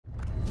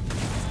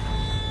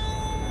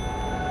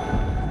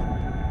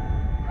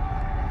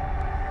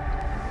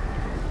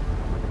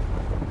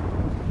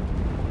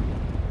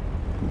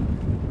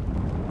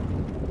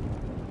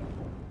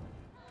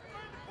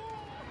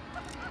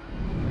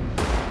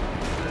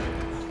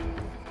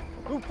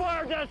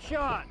fired that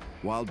shot?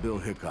 Wild Bill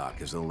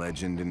Hickok is a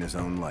legend in his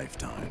own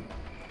lifetime.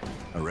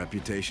 A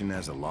reputation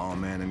as a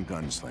lawman and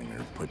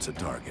gunslinger puts a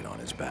target on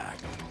his back.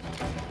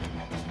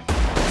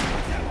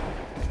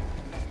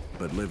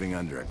 But living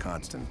under a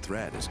constant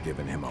threat has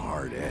given him a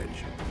hard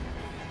edge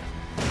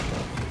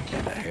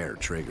and a hair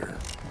trigger.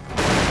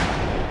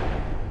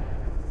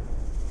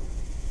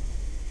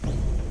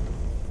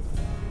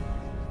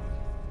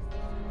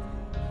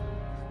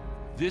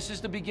 This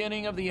is the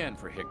beginning of the end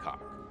for Hickok.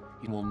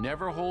 He will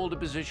never hold a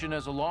position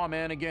as a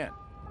lawman again.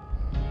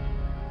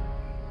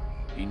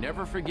 He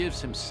never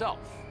forgives himself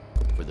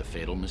for the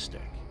fatal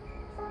mistake.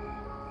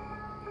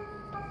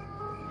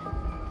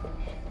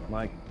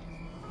 Mike,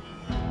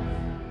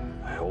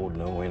 I hold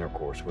no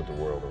intercourse with the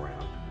world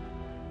around.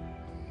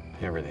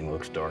 Everything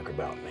looks dark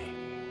about me.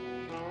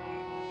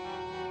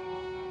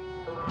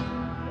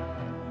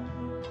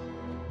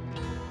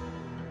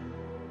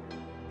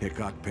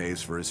 Hickok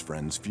pays for his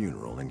friend's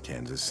funeral in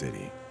Kansas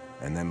City,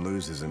 and then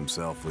loses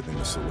himself within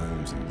the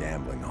saloons and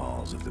gambling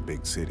halls of the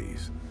big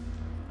cities.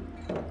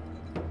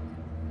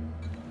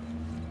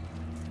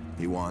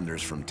 He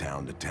wanders from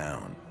town to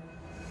town,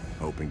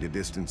 hoping to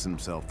distance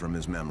himself from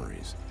his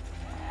memories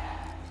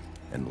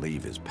and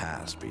leave his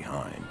past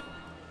behind.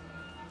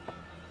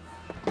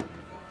 You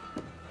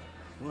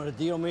want to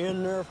deal me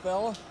in there,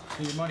 fella?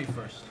 Do your money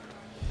first.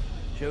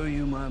 Show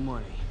you my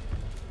money.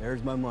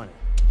 There's my money.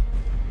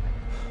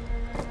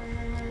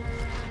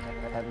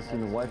 I haven't seen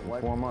the wife in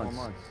 4 months.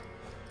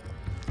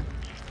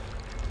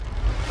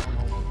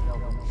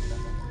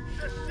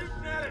 Just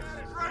shooting at it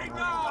right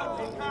now!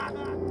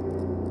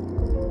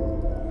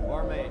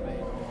 Barmaid,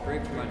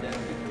 drink for my dad.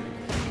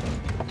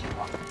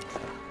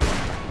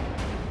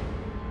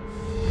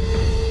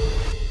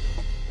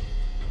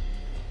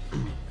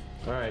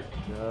 All right,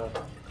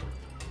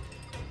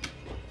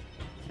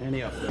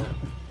 ante up, Bill.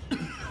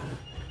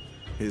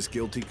 His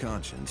guilty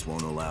conscience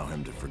won't allow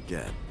him to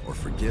forget or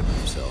forgive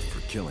himself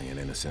for killing an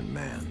innocent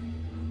man.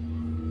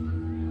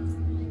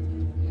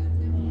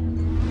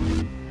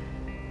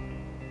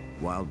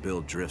 Wild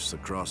Bill drifts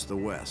across the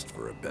West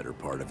for a better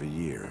part of a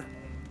year.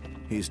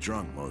 He's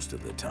drunk most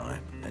of the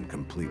time and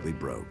completely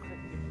broke.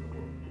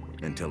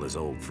 Until his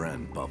old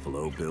friend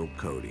Buffalo Bill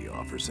Cody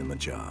offers him a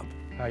job.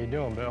 How you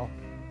doing, Bill?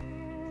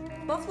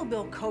 Buffalo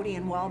Bill Cody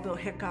and Wild Bill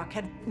Hickok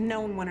had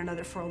known one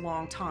another for a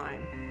long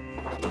time.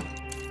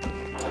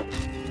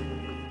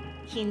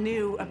 He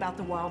knew about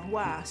the Wild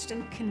West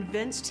and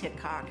convinced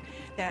Hickok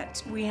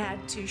that we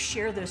had to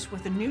share this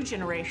with a new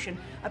generation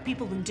of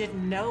people who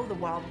didn't know the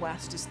Wild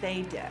West as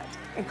they did.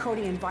 And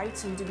Cody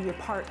invites him to be a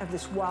part of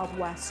this Wild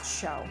West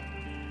show.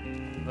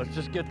 Let's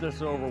just get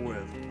this over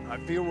with. I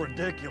feel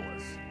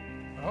ridiculous.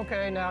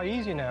 Okay, now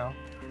easy now.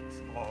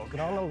 Oh, Get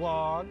on the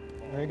log.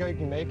 There you go, you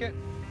can make it.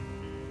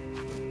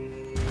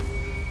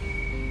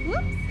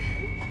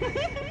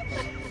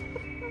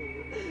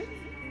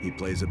 He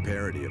plays a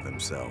parody of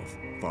himself,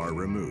 far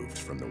removed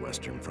from the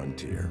Western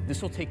frontier.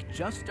 This will take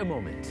just a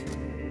moment.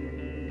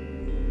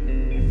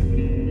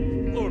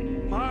 Look,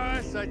 my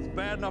eyesight's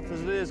bad enough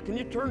as it is. Can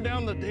you turn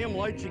down the damn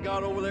lights you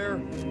got over there?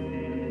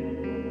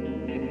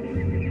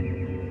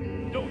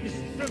 Don't you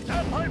see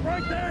that light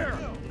right there?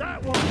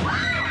 That one.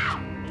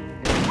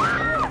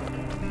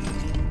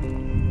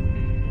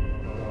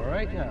 All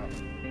right now.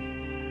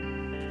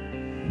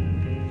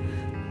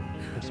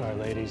 I'm sorry,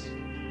 ladies.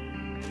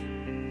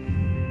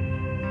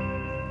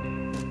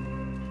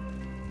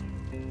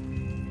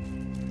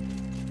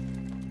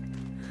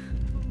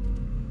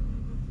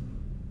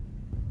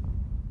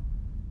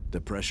 The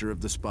pressure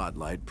of the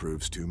spotlight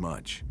proves too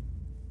much,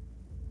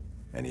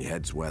 and he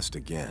heads west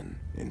again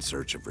in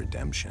search of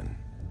redemption.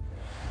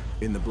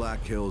 In the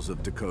Black Hills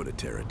of Dakota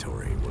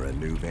Territory, where a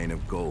new vein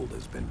of gold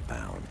has been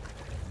found,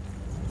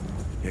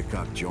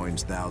 Hickok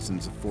joins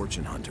thousands of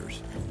fortune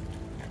hunters,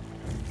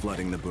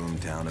 flooding the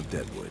boomtown of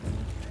Deadwood.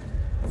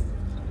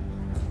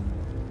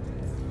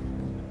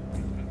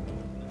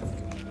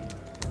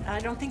 I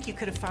don't think you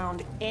could have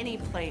found any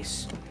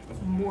place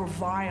more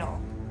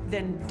vile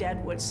than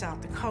Deadwood,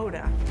 South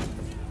Dakota.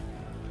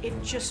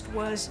 It just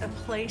was a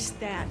place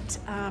that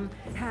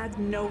had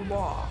no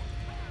law.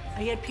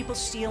 You had people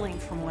stealing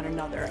from one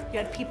another. You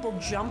had people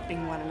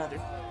jumping one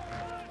another.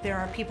 There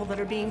are people that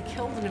are being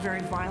killed in a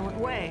very violent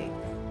way.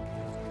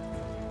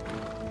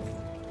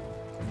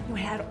 You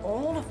had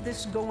all of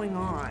this going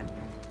on,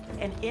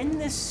 and in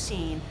this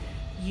scene,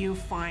 you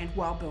find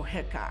Wild Bill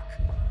Hickok.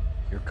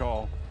 Your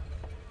call.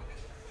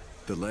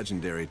 The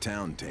legendary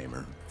town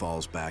tamer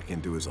falls back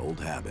into his old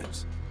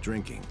habits,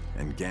 drinking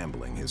and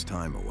gambling his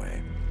time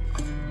away.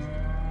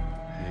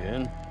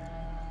 In?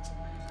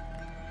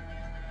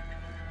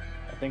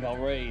 I think I'll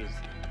raise.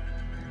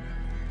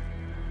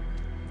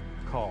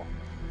 Call.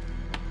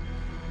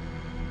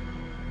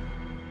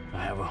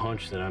 I have a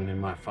hunch that I'm in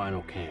my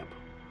final camp,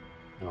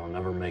 and I'll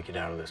never make it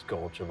out of this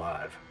gulch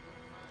alive.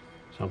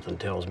 Something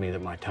tells me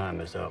that my time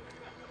is up,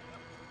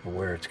 but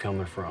where it's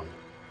coming from,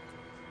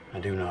 I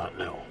do not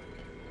know.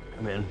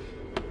 Come in.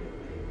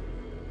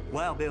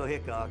 Wild Bill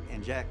Hickok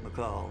and Jack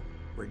McCall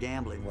were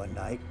gambling one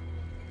night.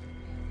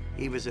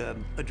 He was a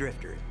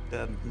drifter,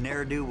 a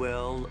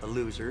ne'er-do-well, a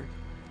loser.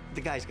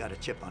 The guy's got a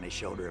chip on his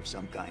shoulder of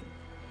some kind.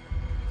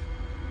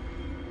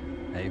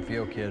 How you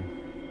feel, kid?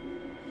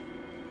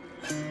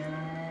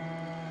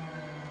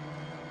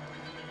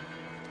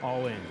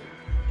 All in.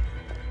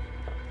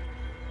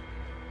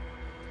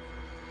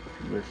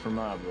 Wish for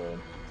my blood.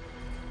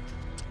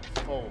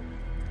 Oh.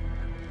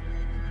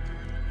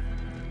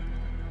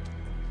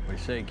 What do you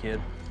say, kid?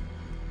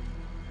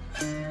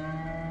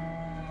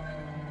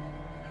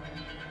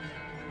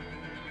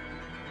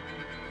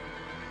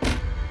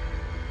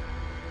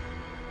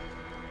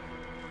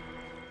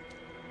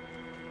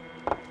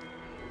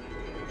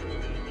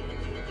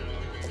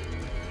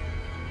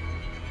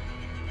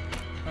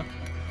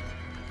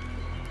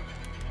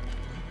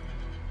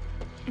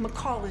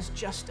 McCall is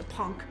just a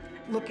punk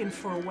looking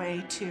for a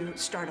way to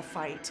start a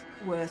fight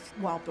with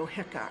Wild Bill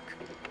Hickok.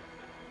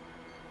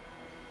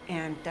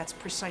 And that's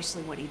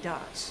precisely what he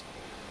does.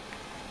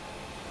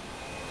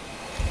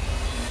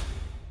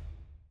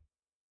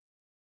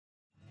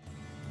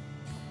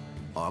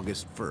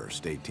 August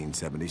 1st,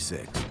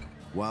 1876.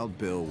 Wild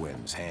Bill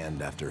wins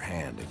hand after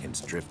hand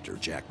against drifter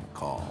Jack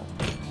McCall.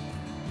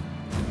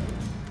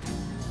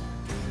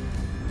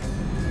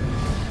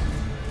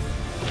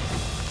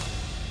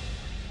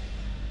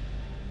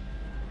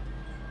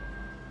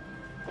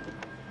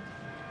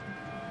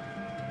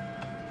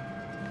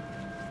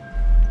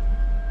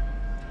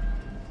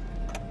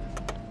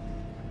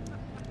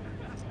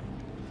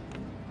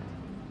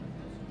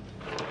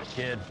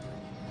 Kid,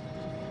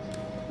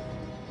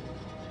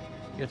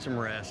 get some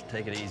rest,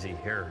 take it easy.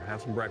 Here,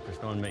 have some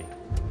breakfast on me.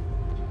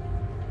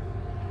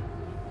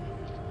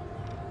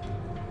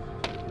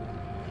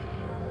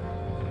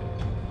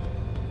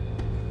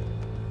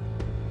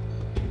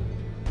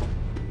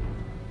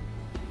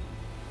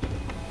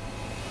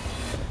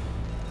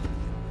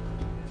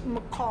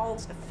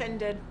 McCall's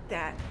offended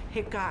that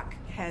Hickok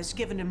has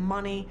given him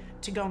money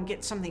to go and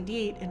get something to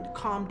eat and to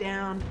calm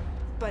down,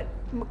 but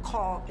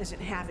McCall isn't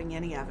having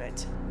any of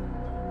it.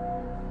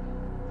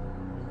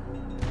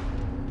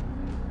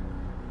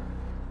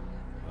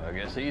 I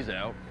guess he's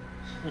out.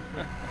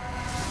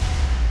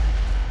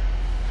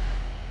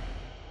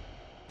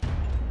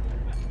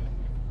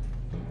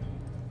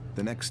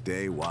 The next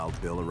day, Wild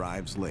Bill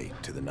arrives late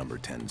to the number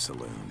 10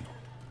 saloon,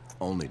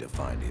 only to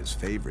find his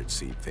favorite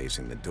seat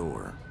facing the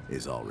door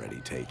is already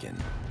taken.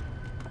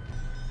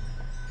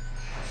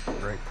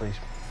 Break, please.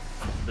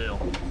 Bill.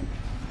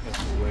 Got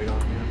some weight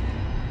on here.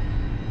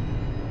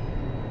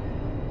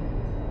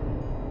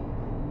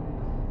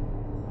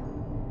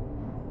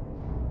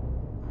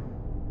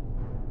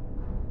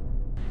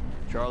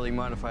 Charlie,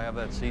 mind if I have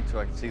that seat so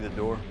I can see the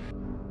door?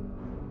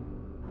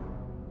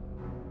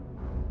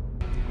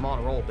 I'm on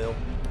a roll, Bill.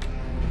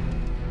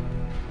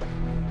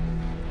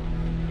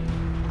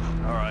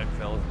 All right,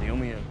 fellas, deal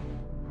me in.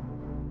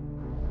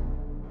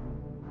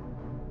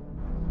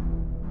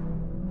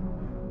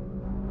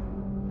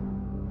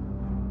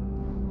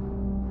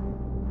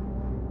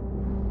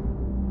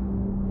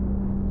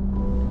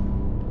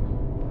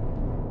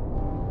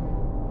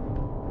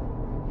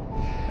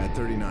 At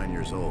 39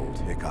 years old,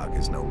 Hickok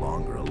is no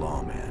longer a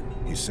lawman.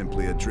 He's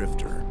simply a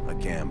drifter, a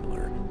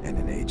gambler, and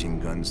an aging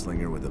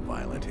gunslinger with a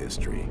violent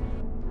history.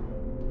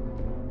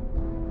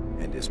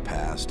 And his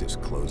past is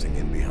closing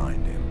in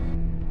behind him.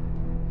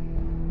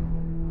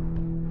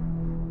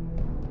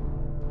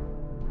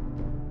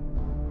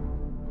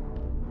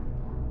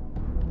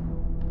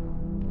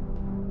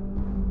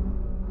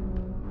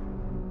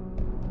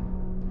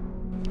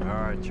 All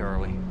right,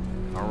 Charlie,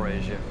 I'll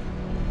raise you.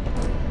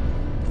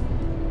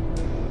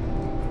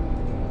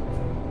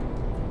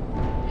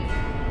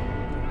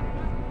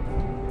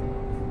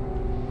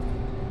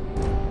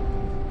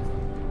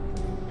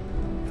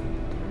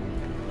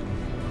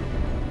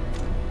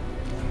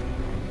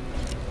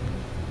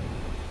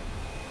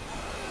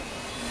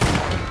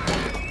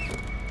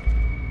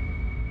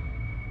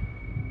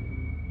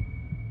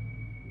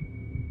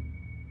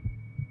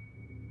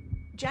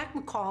 Jack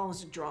McCall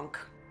is a drunk.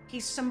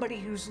 He's somebody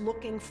who's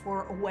looking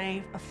for a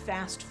way of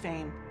fast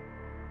fame.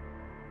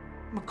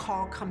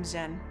 McCall comes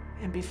in,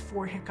 and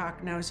before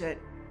Hickok knows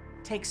it,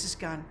 takes his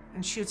gun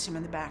and shoots him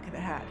in the back of the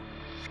head.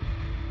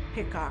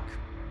 Hickok,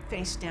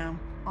 face down,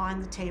 on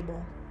the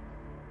table,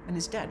 and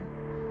is dead.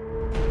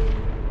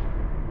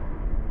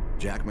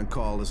 Jack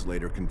McCall is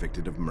later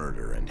convicted of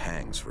murder and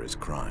hangs for his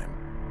crime.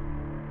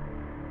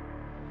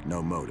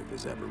 No motive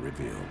is ever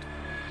revealed.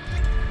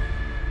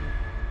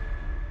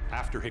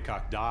 After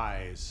Hickok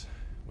dies,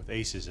 with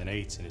aces and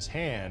eights in his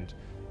hand,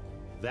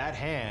 that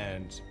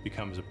hand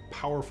becomes a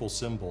powerful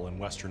symbol in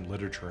Western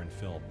literature and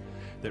film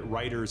that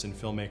writers and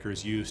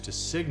filmmakers use to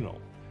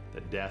signal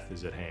that death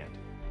is at hand.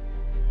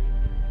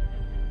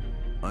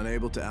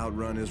 Unable to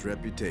outrun his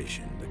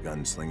reputation, the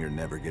gunslinger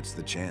never gets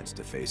the chance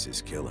to face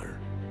his killer.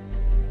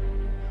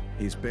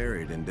 He's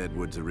buried in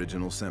Deadwood's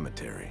original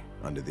cemetery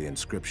under the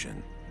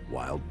inscription,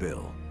 Wild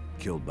Bill,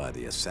 killed by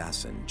the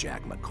assassin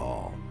Jack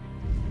McCall.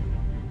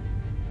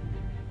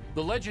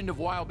 The legend of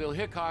Wild Bill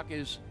Hickok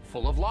is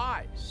full of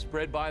lies,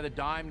 spread by the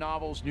dime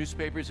novels,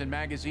 newspapers, and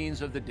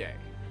magazines of the day.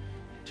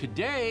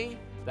 Today,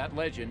 that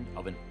legend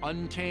of an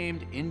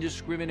untamed,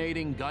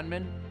 indiscriminating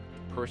gunman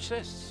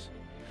persists.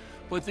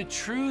 But the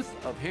truth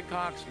of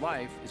Hickok's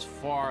life is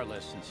far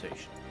less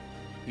sensational.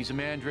 He's a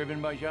man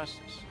driven by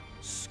justice,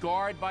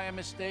 scarred by a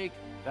mistake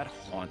that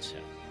haunts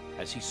him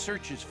as he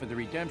searches for the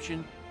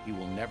redemption he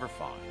will never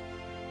find.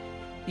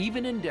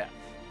 Even in death,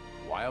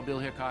 Wild Bill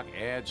Hickok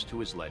adds to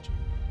his legend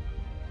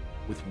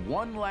with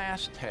one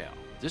last tale,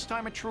 this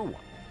time a true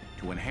one,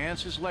 to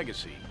enhance his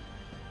legacy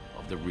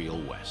of the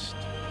real West.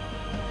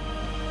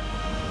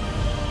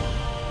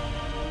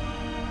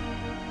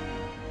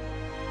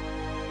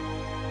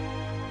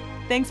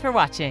 Thanks for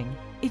watching.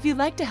 If you'd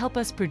like to help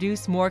us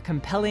produce more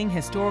compelling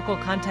historical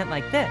content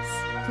like this,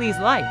 please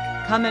like,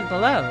 comment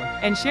below,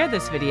 and share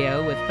this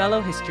video with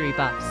fellow history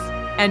buffs.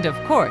 And of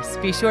course,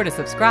 be sure to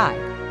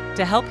subscribe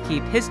to help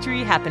keep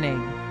history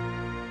happening.